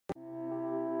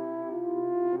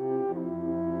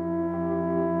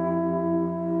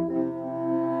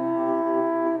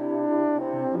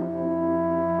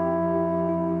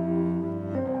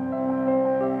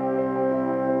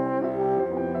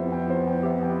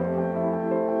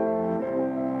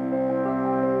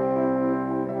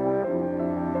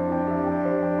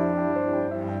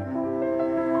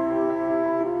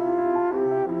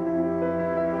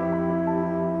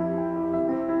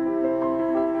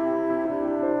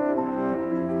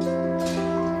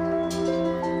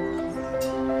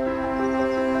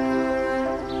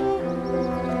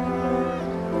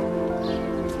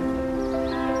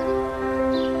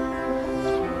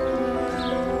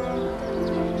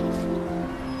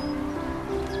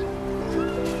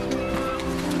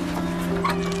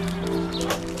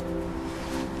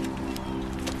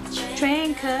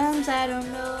terms, I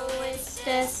don't know its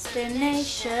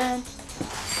destination.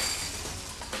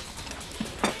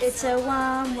 It's a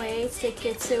one-way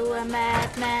ticket to a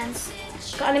madman's.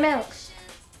 Got any milk?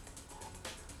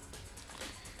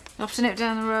 I'll have to nip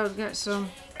down the road, get some.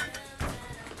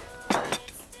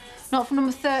 Not for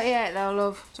number 38 though,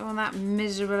 love. Don't want that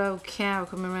miserable old cow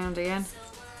coming round again.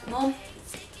 Mum,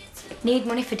 need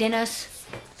money for dinners.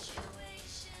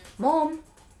 Mum.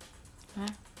 Huh?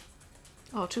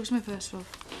 Oh, choose me first, love.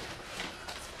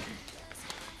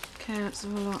 Okay, let's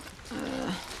have a look.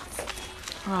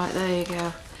 Right, there you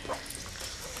go.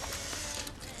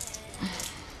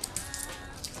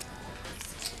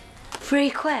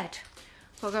 £3.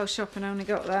 Gotta go shopping, I only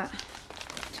got that.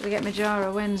 Till I get my jar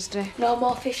on Wednesday. No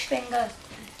more fish fingers.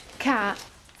 Cat,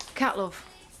 love,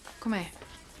 come here.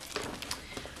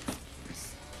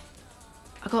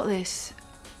 I got this.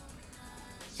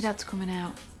 Your dad's coming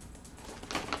out.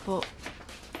 But,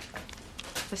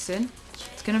 listen,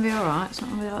 it's gonna be all right. It's not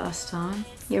gonna be like last time.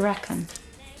 You reckon?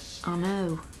 I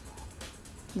know.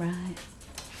 Right.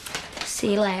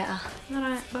 See you later. All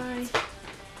right, bye.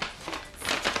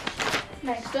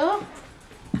 Next door.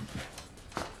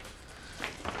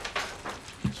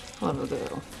 Have a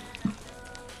girl.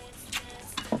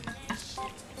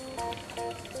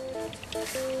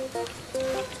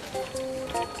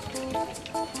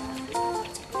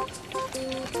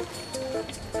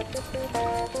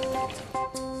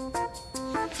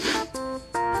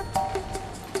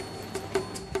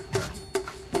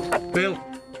 Bill,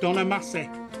 Donna Massey.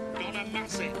 Donna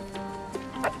Massey.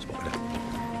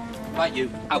 Right, you,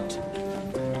 out.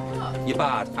 What? You're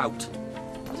barred, out.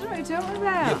 I don't know what you're talking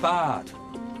about. You're barred.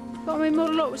 Got me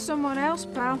muddled up with someone else,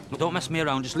 pal. Well, don't mess me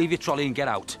around, just leave your trolley and get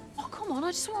out. Oh, come on,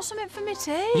 I just want something for me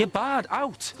tea. You're barred,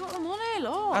 out. Got the money,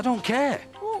 look. I don't care.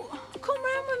 Well, come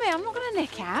round with me, I'm not going to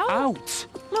nick out. Out.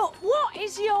 Look, what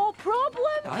is your problem,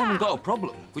 pal? I haven't got a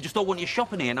problem. We just don't want you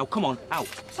shopping here. Now, come on, out.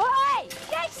 Hey,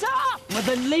 get off! Well,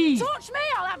 then leave. Touch me,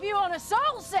 I'll have you on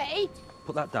assault, see?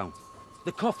 Put that down.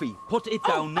 The coffee, put it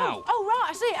down now. Oh, right,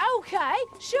 I see. OK.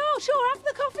 Sure, have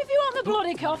the coffee if you want the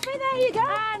bloody coffee. There you go.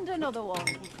 And another one.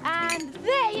 And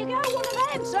there you go, one of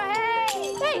them. So,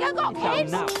 hey, there you go, got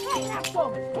kids. Now. Hey, that's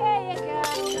one. There you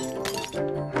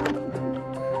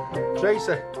go.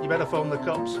 Tracy, you better phone the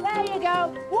cops. There you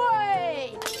go.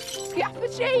 Way!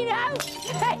 Cappuccino!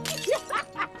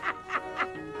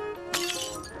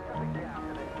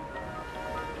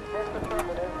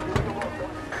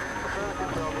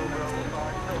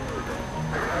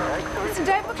 Listen,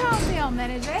 Dave McCarthy on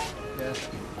then, is it? Yeah.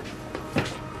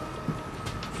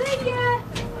 See ya!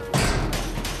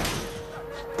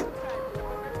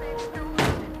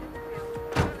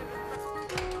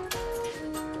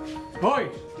 Boy,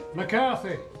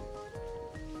 McCarthy.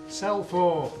 Cell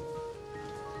 4.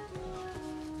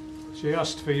 She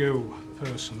asked for you,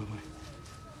 personally.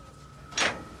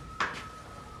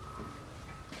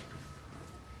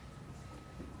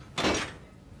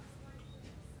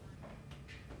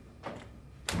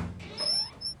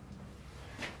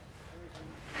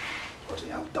 Bloody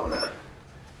hell, Donna.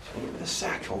 She in the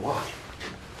sack or what?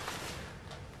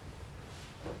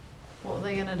 What are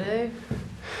they gonna do?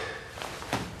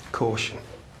 Caution.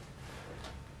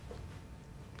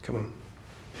 Come on.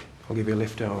 I'll give you a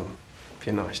lift home if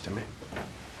you're nice to me.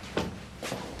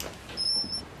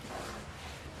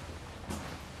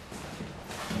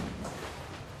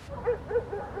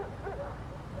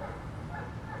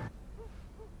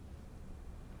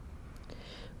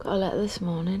 Got a letter this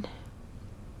morning.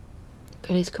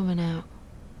 Billy's coming out.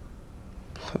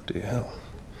 Bloody hell.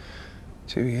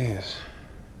 2 years.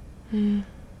 Yeah.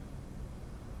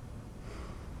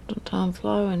 Don't time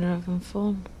fly when you're having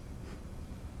fun.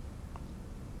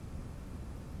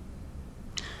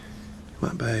 He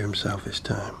might behave himself this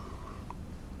time.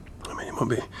 I mean, he won't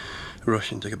be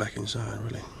rushing to get back inside,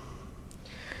 will he?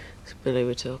 It's Billy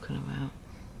we're talking about.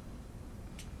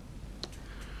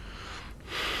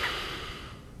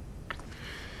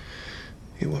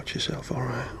 You watch yourself, all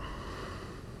right?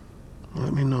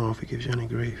 Let me know if he gives you any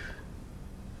grief.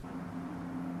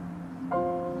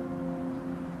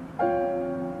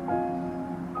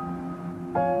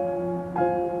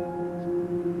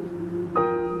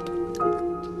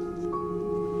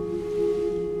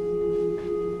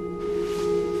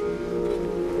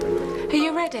 Are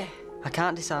you ready? I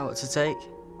can't decide what to take.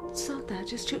 Sod that,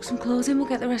 just chuck some clothes in, we'll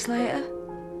get the rest later.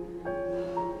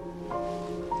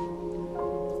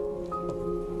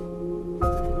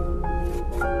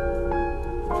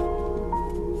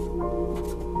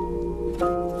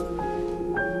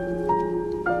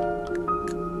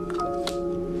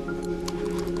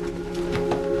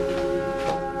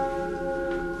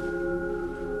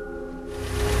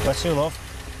 Where to, love?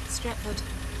 Stretford.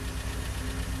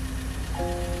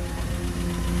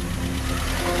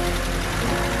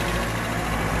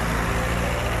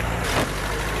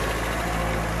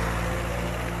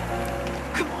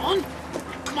 Come on!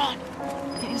 Come on!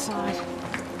 Get inside.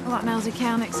 Well, that nosy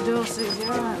cow next door suits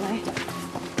you, all right, Lee?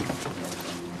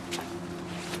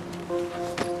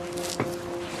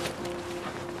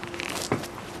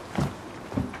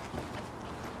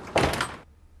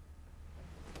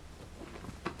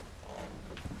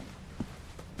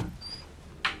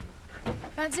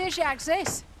 Fancy a shag,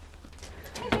 sis?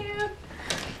 Thank you.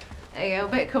 There you go, a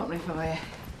bit of company for you.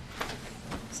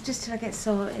 It's just till I get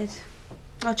sorted.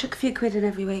 I'll chuck a few quid in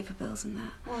every week for bills and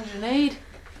that. What do you need?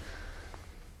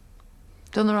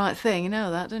 Done the right thing, you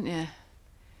know that, don't you?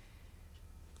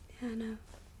 Yeah, I know.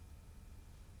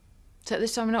 Except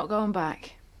this time we're not going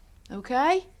back.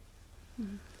 Okay?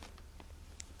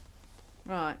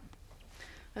 Right.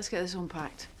 Let's get this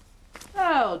unpacked.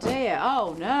 Oh dear,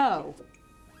 oh no.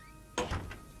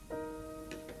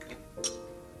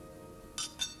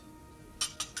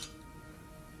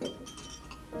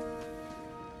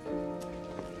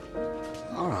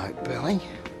 All right, Billy.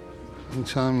 Long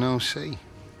time no see.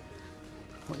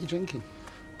 What are you drinking?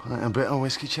 Pint and a bit of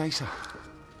whiskey chaser.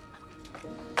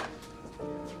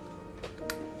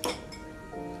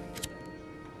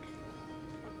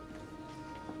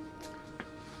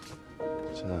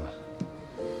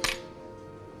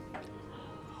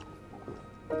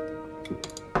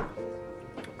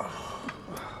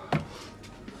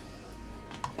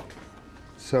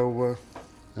 So,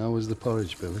 how was the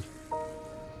porridge, Billy?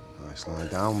 Nice lie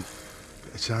down.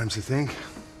 Bit of time to think.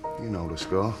 You know the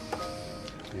score.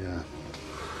 Yeah.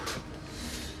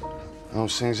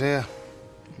 How's things here?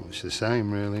 Much the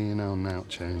same, really, you know, now it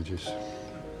changes.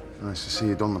 Nice to see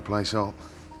you done the place up.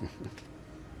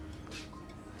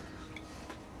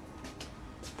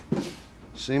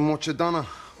 Seen much of Donna?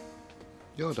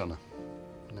 Your Donna?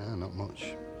 No, not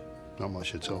much. Not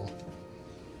much at all.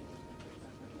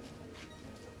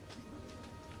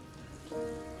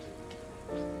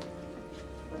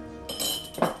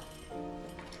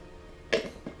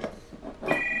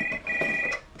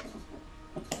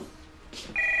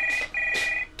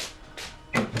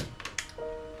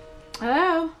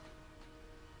 Hello?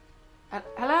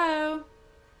 Hello?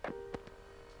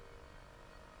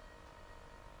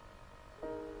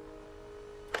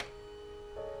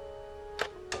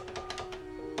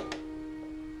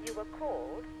 You were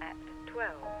called at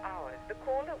 12 hours. The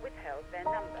caller withheld their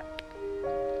number.